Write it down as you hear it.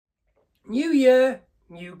New year,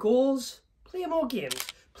 new goals, play more games.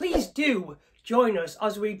 Please do join us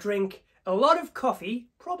as we drink a lot of coffee,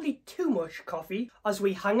 probably too much coffee, as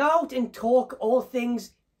we hang out and talk all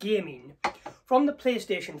things gaming. From the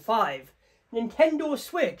PlayStation 5, Nintendo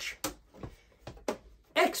Switch,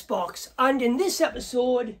 Xbox, and in this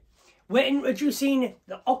episode, we're introducing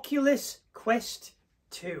the Oculus Quest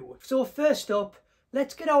 2. So first up,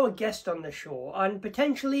 let's get our guest on the show and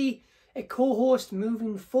potentially a co-host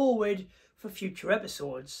moving forward for future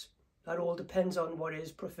episodes. That all depends on what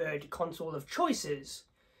his preferred console of choice is.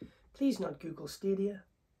 Please not Google Stadia.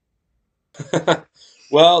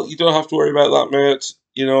 Well, you don't have to worry about that, mate.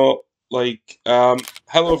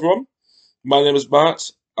 Hello everyone. My name is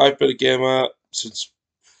Matt. I've been a gamer since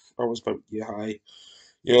I was about year high.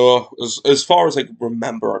 As far as I can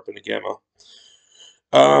remember, I've been a gamer.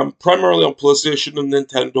 Primarily on PlayStation and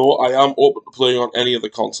Nintendo. I am open to playing on any other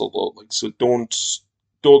console though. So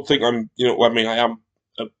don't think I'm. I am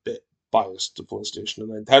a bit biased to PlayStation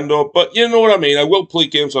and Nintendo, but you know what I mean. I will play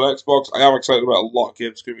games on Xbox. I am excited about a lot of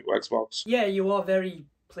games coming to Xbox. Yeah, you are very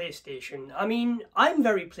PlayStation. I mean, I'm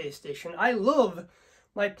very PlayStation. I love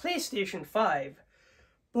my PlayStation 5,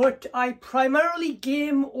 but I primarily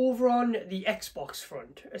game over on the Xbox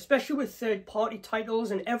front, especially with third-party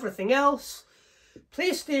titles and everything else.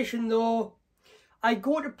 PlayStation, though, I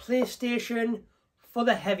go to PlayStation for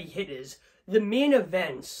the heavy hitters, the main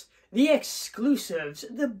events, the exclusives,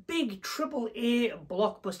 the big AAA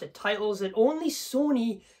blockbuster titles that only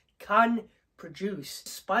Sony can produce.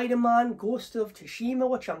 Spider-Man, Ghost of Tsushima,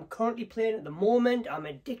 which I'm currently playing at the moment. I'm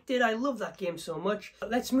addicted. I love that game so much.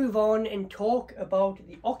 But let's move on and talk about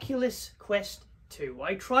the Oculus Quest 2.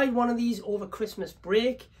 I tried one of these over Christmas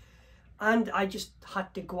break and I just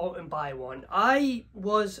had to go out and buy one. I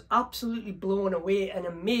was absolutely blown away and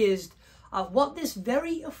amazed at what this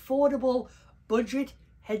very affordable budget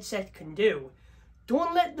headset can do.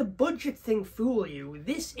 Don't let the budget thing fool you.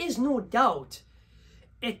 This is no doubt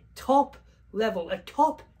a top level, a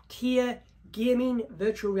top tier gaming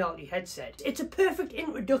virtual reality headset. It's a perfect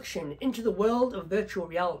introduction into the world of virtual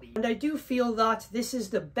reality. And I do feel that this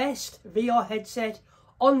is the best VR headset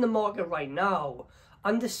on the market right now.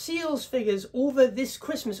 And the sales figures over this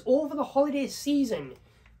Christmas, over the holiday season,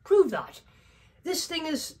 prove that. This thing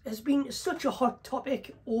has been such a hot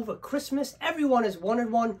topic over Christmas. Everyone has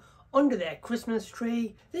wanted one under their Christmas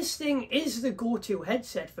tree. This thing is the go-to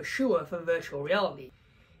headset for sure for virtual reality.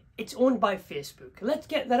 It's owned by Facebook. Let's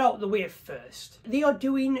get that out of the way first. They are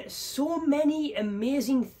doing so many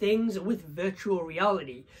amazing things with virtual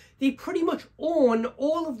reality. They pretty much own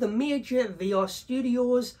all of the major VR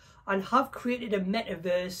studios and have created a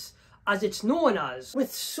metaverse, as it's known as,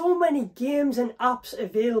 with so many games and apps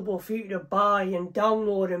available for you to buy and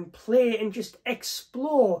download and play and just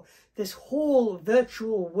explore this whole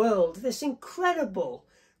virtual world, this incredible,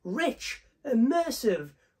 rich,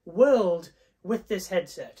 immersive world with this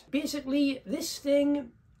headset. Basically, this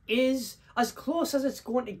thing is as close as it's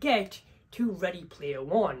going to get to Ready Player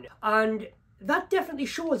One, and that definitely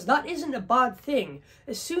shows that isn't a bad thing.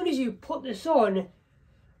 As soon as you put this on,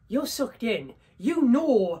 you're sucked in. You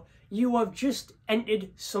know you have just entered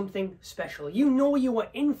something special. You know you are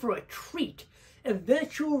in for a treat, a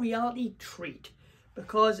virtual reality treat,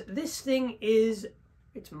 because this thing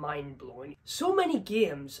it's mind-blowing. So many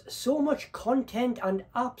games, so much content and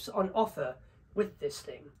apps on offer with this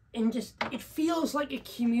thing. And it feels like a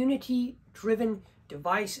community-driven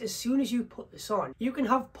device as soon as you put this on. You can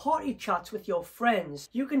have party chats with your friends.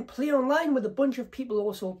 You can play online with a bunch of people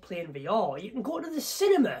also playing VR. You can go to the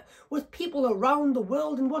cinema with people around the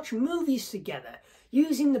world and watch movies together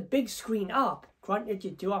using the big screen app. Granted,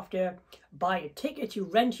 you do have to buy a ticket. You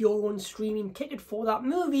rent your own streaming ticket for that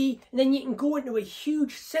movie, and then you can go into a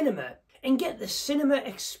huge cinema and get the cinema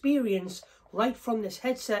experience right from this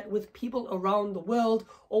headset with people around the world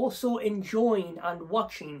also enjoying and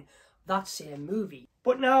watching that same movie.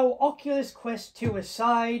 But now, Oculus Quest 2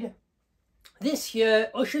 aside, this year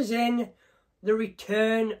ushers in the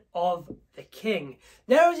return of the king.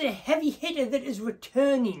 There is a heavy hitter that is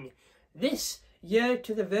returning this year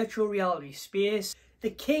to the virtual reality space. The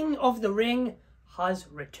King of the Ring has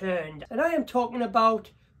returned, and I am talking about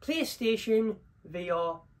PlayStation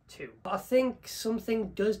VR 2. I think something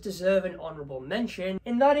does deserve an honourable mention,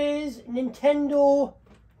 and that is Nintendo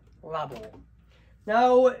Labo.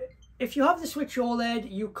 Now, if you have the Switch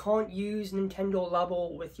OLED, you can't use Nintendo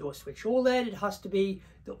Labo with your Switch OLED. It has to be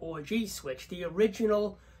the OG Switch, the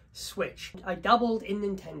original Switch. I dabbled in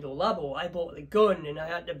Nintendo Labo. I bought the gun and I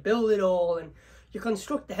had to build it all, and you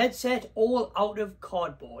construct the headset all out of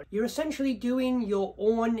cardboard. You're essentially doing your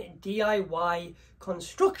own DIY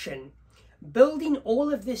construction building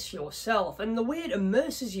all of this yourself, and the way it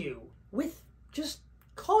immerses you with just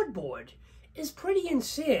cardboard is pretty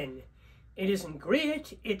insane. It isn't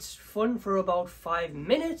great, it's fun for about 5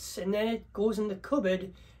 minutes, and then it goes in the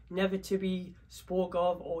cupboard, never to be spoke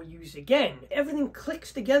of or used again. Everything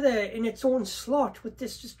clicks together in its own slot with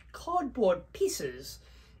this just cardboard pieces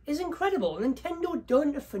is incredible. Nintendo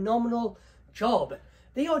done a phenomenal job.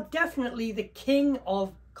 They are definitely the king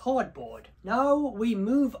of cardboard. Now we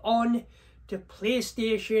move on to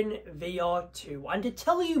PlayStation VR2, and to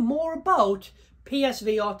tell you more about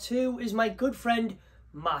PSVR2 is my good friend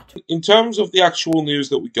Matt. In terms of the actual news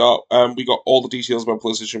that we got all the details about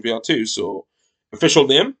PlayStation VR2. So, official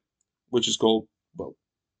name, which is called, well,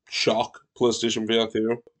 shock, PlayStation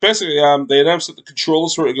VR2. Basically, they announced that the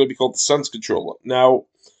controllers were going to be called the Sense controller. Now,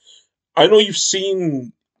 I know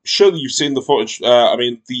surely you've seen the footage,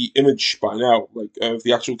 the image by now, like, of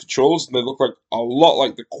the actual controllers, and they look like a lot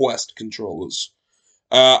like the Quest controllers.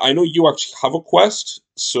 I know you actually have a Quest,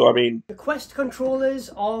 so I mean... The Quest controllers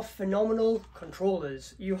are phenomenal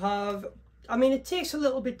controllers. You have... it takes a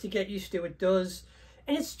little bit to get used to, it does.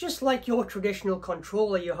 And it's just like your traditional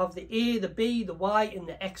controller. You have the A, the B, the Y, and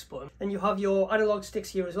the X button. And you have your analog sticks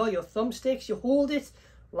here as well, your thumbsticks. You hold it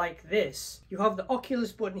like this. You have the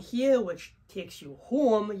Oculus button here, which takes you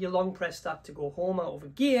home. You long press that to go home out of a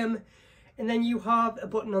game. And then you have a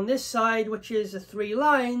button on this side, which is the 3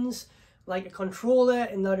 lines, like a controller,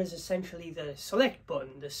 and that is essentially the select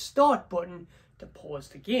button, the start button to pause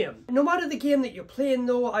the game. No matter the game that you're playing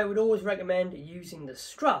though, I would always recommend using the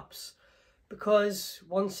straps, because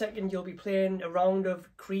 1 second you'll be playing a round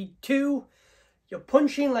of Creed 2, you're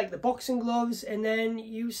punching like the boxing gloves, and then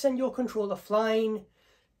you send your controller flying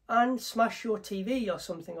and smash your TV or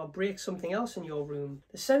something, or break something else in your room.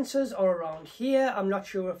 The sensors are around here. I'm not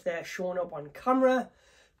sure if they're showing up on camera,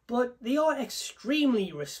 but they are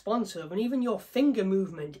extremely responsive, and even your finger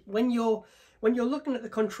movement, when you're looking at the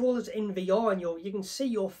controllers in VR, and you can see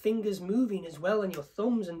your fingers moving as well, and your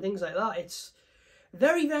thumbs and things like that. It's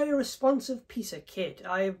very, very responsive piece of kit.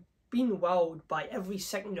 I've been wowed by every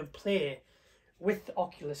second of play with the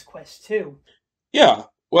Oculus Quest 2. Yeah,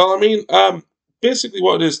 well, basically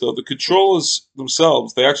what it is though, the controllers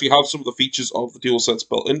themselves, they actually have some of the features of the DualSense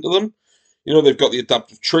built into them. You know, they've got the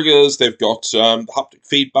adaptive triggers, they've got the haptic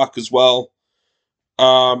feedback as well.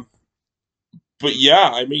 But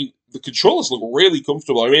yeah, the controllers look really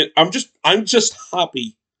comfortable. I'm just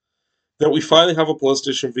happy that we finally have a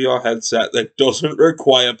PlayStation VR headset that doesn't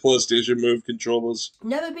require PlayStation Move controllers.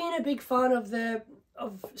 Never been a big fan of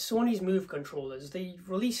Sony's Move controllers. They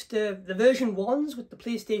released the version 1s with the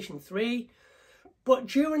PlayStation 3, but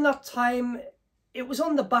during that time, it was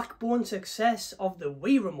on the backbone success of the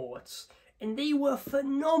Wii remotes. And they were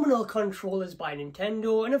phenomenal controllers by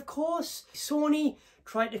Nintendo. And of course, Sony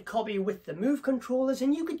tried to copy with the Move controllers,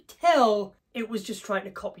 and you could tell it was just trying to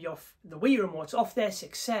copy off the Wii remotes, off their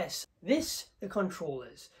success. The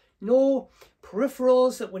controllers. No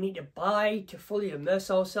peripherals that we need to buy to fully immerse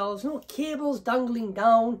ourselves. No cables dangling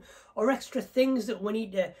down, or extra things that we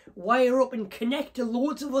need to wire up and connect to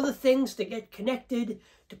loads of other things to get connected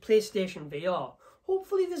to PlayStation VR.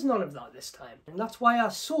 Hopefully there's none of that this time. And that's why I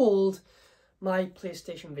sold my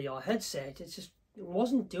PlayStation VR headset. It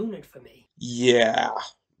wasn't doing it for me. Yeah,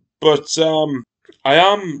 but I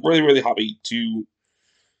am really, really happy to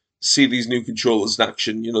see these new controllers in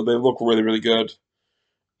action. You know, they look really, really good.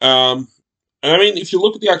 And if you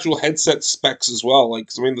look at the actual headset specs as well,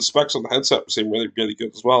 the specs on the headset seem really, really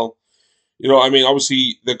good as well. You know,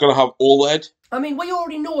 obviously they're going to have OLED. We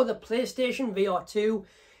already know the PlayStation VR 2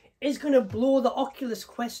 is going to blow the Oculus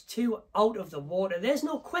Quest 2 out of the water. There's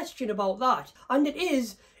no question about that. And it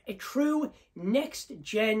is a true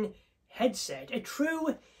next-gen headset. A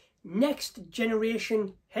true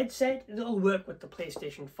next-generation headset that'll work with the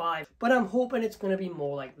PlayStation 5. But I'm hoping it's going to be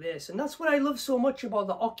more like this. And that's what I love so much about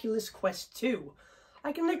the Oculus Quest 2.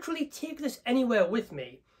 I can literally take this anywhere with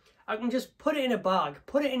me. I can just put it in a bag,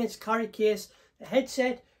 put it in its carry case, the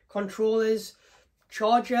headset, controllers,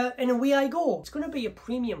 charger, and away I go. It's going to be a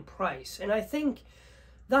premium price, and I think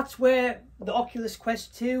that's where the Oculus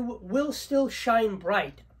Quest 2 will still shine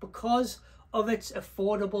bright, because of its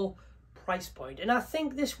affordable price point. And I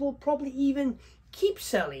think this will probably even keep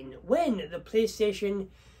selling when the PlayStation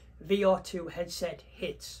VR 2 headset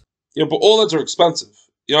hits. Yeah, but OLEDs are expensive.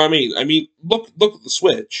 You know what I mean? Look at the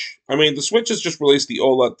Switch. The Switch has just released the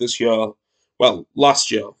OLED this year. Well, last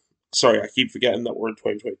year. Sorry, I keep forgetting that we're in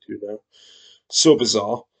 2022 now. So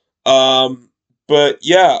bizarre. But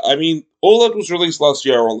yeah, OLED was released last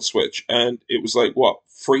year on the Switch, and it was like, what,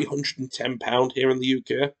 £310 here in the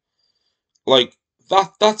UK?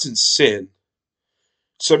 That's insane.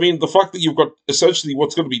 So, I mean, the fact that you've got essentially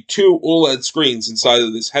what's going to be two OLED screens inside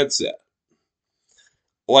of this headset,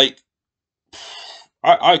 like,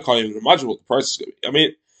 I can't even imagine what the price is going to be. I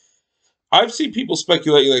mean, I've seen people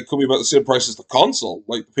speculating that it could be about the same price as the console,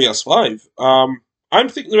 like the PS5. I'm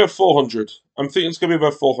thinking about 400. I'm thinking it's going to be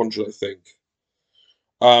about 400, I think.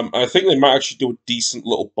 I think they might actually do a decent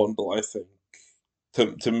little bundle, I think,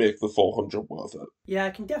 to make the 400 worth it. Yeah,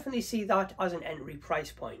 I can definitely see that as an entry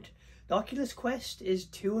price point. The Oculus Quest is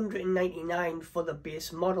 $299 for the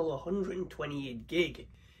base model, 128 gig.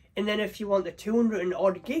 And then if you want the 200 and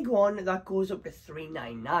odd gig one, that goes up to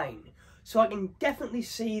 $399. So I can definitely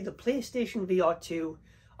see the PlayStation VR2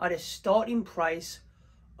 at a starting price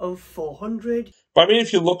of 400. But I mean,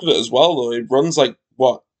 if you look at it as well, though, it runs like,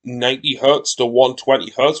 what, 90 hertz to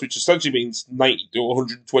 120 hertz, which essentially means 90 to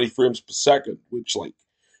 120 frames per second, which, like,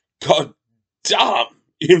 god damn,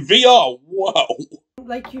 in VR, wow.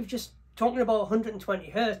 Like you've just talking about 120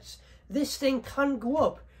 hertz, this thing can go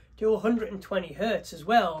up to 120 hertz as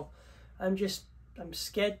well. I'm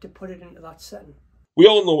scared to put it into that setting. We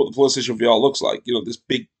all know what the PlayStation VR looks like. You know, this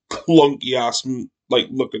big clunky ass like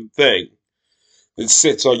looking thing that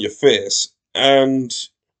sits on your face. And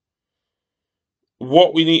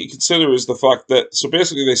what we need to consider is the fact that, so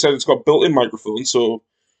basically they said it's got built-in microphones, so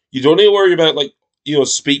you don't need to worry about, like, you know,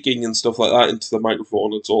 speaking and stuff like that into the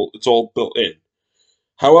microphone. It's all built in.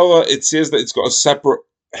 However, it says that it's got a separate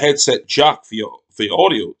headset jack for your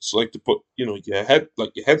audio, so like to put, you know, your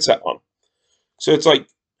headset on. So it's like,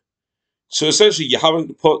 so essentially you're having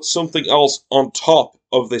to put something else on top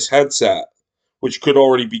of this headset, which could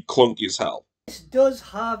already be clunky as hell. This does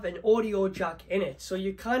have an audio jack in it, so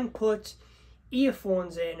you can put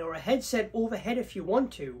earphones in or a headset overhead if you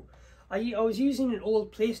want to. I was using an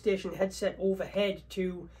old PlayStation headset overhead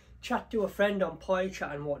to chat to a friend on Pi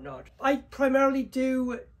Chat and whatnot. I primarily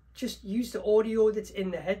do just use the audio that's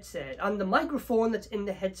in the headset and the microphone that's in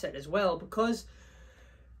the headset as well, because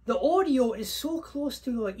the audio is so close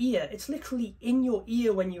to your ear. It's literally in your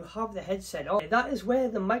ear when you have the headset on. That is where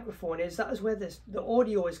the microphone is. That is where the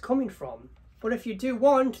audio is coming from. But if you do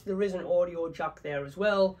want, there is an audio jack there as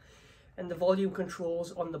well, and the volume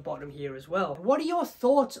controls on the bottom here as well. What are your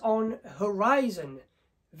thoughts on Horizon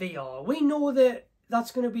VR? We know that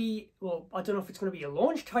that's going to be, well, I don't know if it's going to be a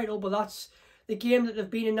launch title, but that's the game that they've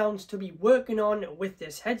been announced to be working on with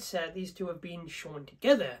this headset. These two have been shown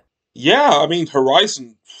together. Yeah, I mean,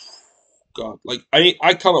 Horizon, God, like,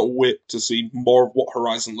 I cannot wait to see more of what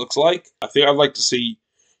Horizon looks like. I think I'd like to see,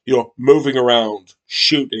 you know, moving around,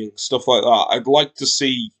 shooting, stuff like that. I'd like to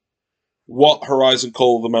see what Horizon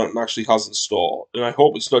Call of the Mountain actually has in store. And I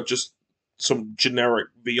hope it's not just some generic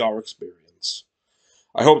VR experience.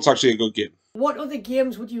 I hope it's actually a good game. What other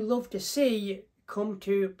games would you love to see come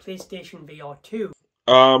to PlayStation VR 2?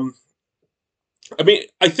 I mean,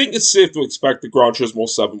 I think it's safe to expect that Gran Turismo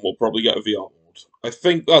 7 will probably get a VR mode. I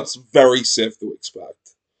think that's very safe to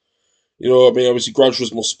expect. You know, I mean, obviously Gran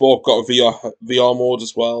Turismo Sport got a VR mode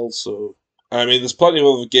as well, so... I mean, there's plenty of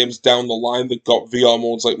other games down the line that got VR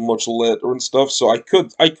modes, like, much later and stuff, so I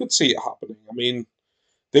could see it happening. I mean,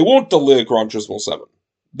 they won't delay Gran Turismo 7.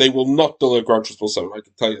 They will not delay Gran Turismo 7, I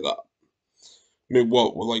can tell you that. I mean,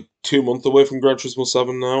 what, we're like 2 months away from Gran Turismo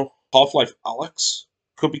 7 now? Half-Life Alyx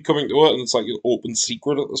could be coming to it, and it's like an open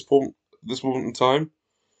secret at this moment in time.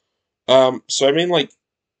 So I mean, like,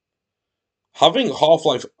 having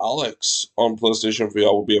Half-Life Alyx on PlayStation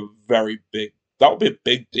VR would be that would be a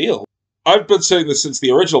big deal. I've been saying this since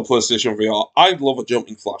the original PlayStation VR. I'd love a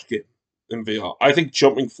Jumping Flash game in VR. I think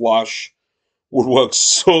Jumping Flash would work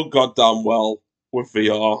so goddamn well with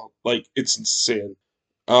VR. Like, it's insane.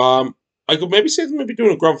 I could maybe see them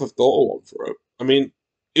doing a Grand Theft Auto one for it. I mean,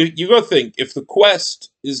 you gotta think, if the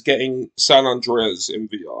Quest is getting San Andreas in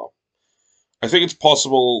VR, I think it's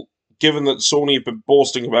possible, given that Sony have been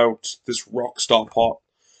boasting about this Rockstar part,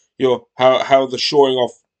 you know, how they're showing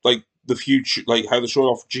off, like, the future, like, how they're showing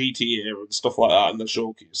off GTA and stuff like that in the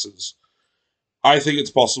showcases. I think it's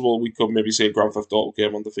possible we could maybe see a Grand Theft Auto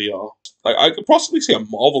game on the VR. Like, I could possibly see a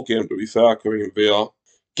Marvel game, to be fair, coming in VR.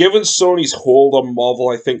 Given Sony's hold on Marvel,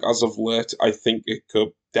 I think, as of late, I think it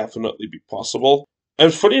could definitely be possible.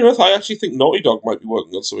 And funny enough, I actually think Naughty Dog might be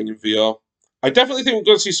working on something in VR. I definitely think we're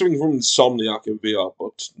going to see something from Insomniac in VR,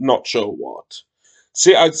 but not sure what.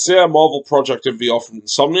 See, I'd say a Marvel project in VR from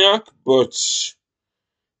Insomniac, but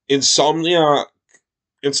Insomniac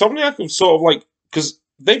have sort of like, because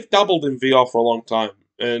they've dabbled in VR for a long time,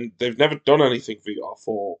 and they've never done anything VR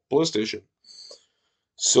for PlayStation.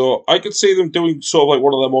 So I could see them doing sort of like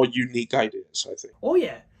one of their more unique ideas, I think. Oh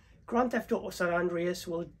yeah, Grand Theft Auto San Andreas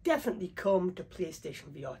will definitely come to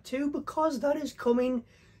PlayStation VR 2 because that is coming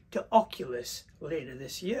to Oculus later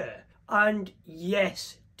this year. And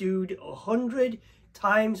yes, dude, 100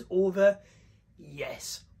 times over,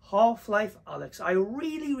 yes. Half-Life Alyx. I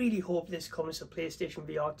really hope this comes to PlayStation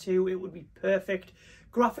VR 2. It would be perfect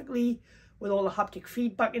graphically with all the haptic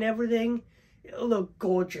feedback and everything. It'll look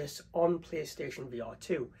gorgeous on PlayStation VR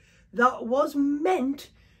 2. That was meant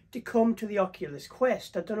to come to the Oculus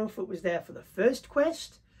Quest. I don't know if it was there for the first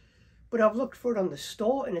Quest, but I've looked for it on the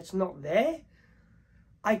store and it's not there.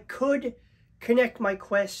 I could connect my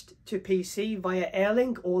Quest to PC via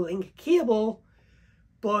Airlink or link cable,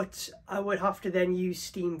 but I would have to then use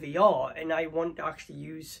Steam VR, and I want to actually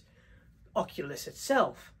use Oculus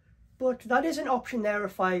itself. But that is an option there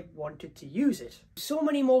if I wanted to use it. So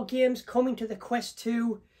many more games coming to the Quest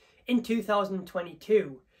 2 in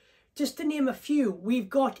 2022. Just to name a few, we've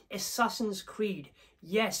got Assassin's Creed.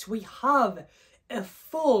 Yes, we have a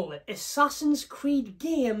full Assassin's Creed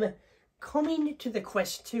game coming to the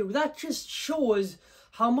Quest 2. That just shows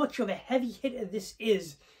how much of a heavy hitter this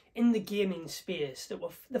is in the gaming space.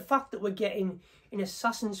 The fact that we're getting an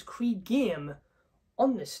Assassin's Creed game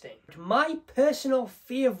on this thing. My personal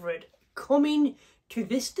favourite coming to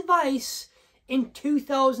this device in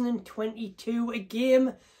 2022, a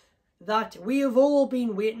game that we have all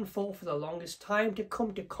been waiting for the longest time to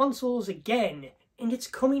come to consoles again, and it's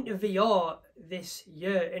coming to VR this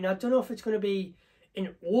year. And I don't know if it's going to be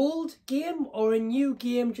an old game or a new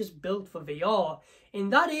game just built for VR,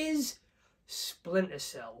 and that is Splinter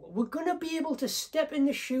Cell. We're going to be able to step in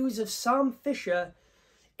the shoes of Sam Fisher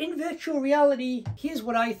in virtual reality. Here's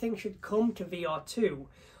what I think should come to VR 2,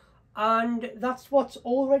 and that's what's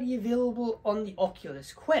already available on the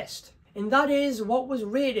Oculus Quest, and that is what was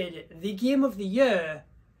rated the Game of the Year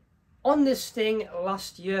on this thing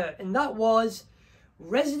last year, and that was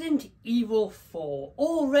Resident Evil 4.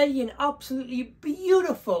 Already an absolutely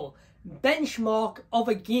beautiful benchmark of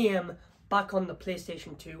a game back on the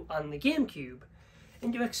PlayStation 2 and the GameCube.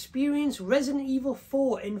 And to experience Resident Evil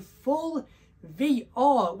 4 in full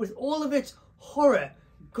VR with all of its horror,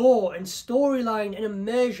 gore and storyline and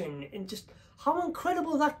immersion, and just how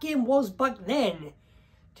incredible that game was back then,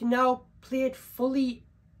 to now play it fully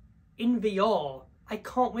in VR. I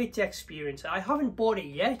can't wait to experience it. I haven't bought it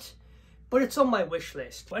yet, but it's on my wish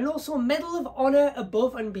list. And also Medal of Honor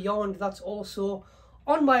Above and Beyond, that's also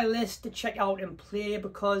on my list to check out and play,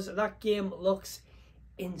 because that game looks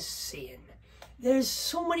insane. There's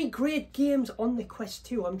so many great games on the Quest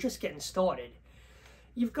 2. I'm just getting started.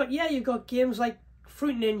 You've got games like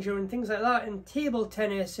Fruit Ninja and things like that, and table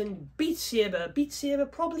tennis and Beat Saber. Beat Saber,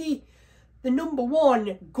 probably the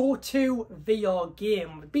 #1 go-to VR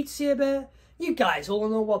game. Beat Saber, you guys all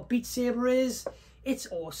know what Beat Saber is. It's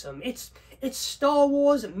awesome. It's Star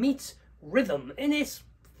Wars meets rhythm, and it's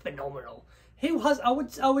phenomenal. I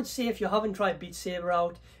would say, if you haven't tried Beat Saber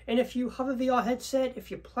out, and if you have a VR headset,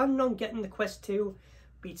 if you're planning on getting the Quest 2,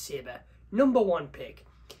 Beat Saber, #1 pick.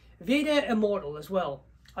 Vader Immortal as well.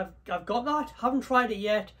 I've got that, haven't tried it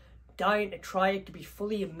yet, dying to try it, to be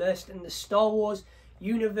fully immersed in the Star Wars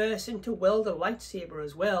universe and to wield a lightsaber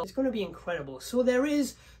as well. It's going to be incredible. So there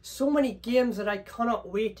is so many games that I cannot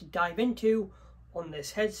wait to dive into on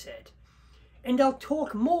this headset. And I'll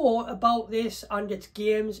talk more about this and its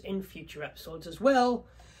games in future episodes as well.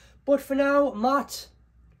 But for now, Matt.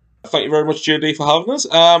 Thank you very much, JD, for having us.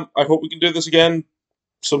 I hope we can do this again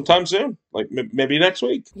sometime soon, like maybe next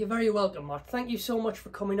week. You're very welcome, Matt. Thank you so much for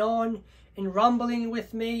coming on and rambling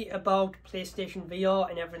with me about PlayStation VR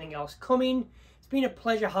and everything else coming. It's been a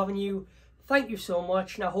pleasure having you. Thank you so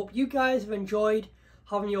much, and I hope you guys have enjoyed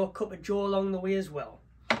having your cup of joe along the way as well.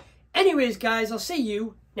 Anyways, guys, I'll see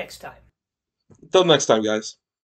you next time. Until next time, guys.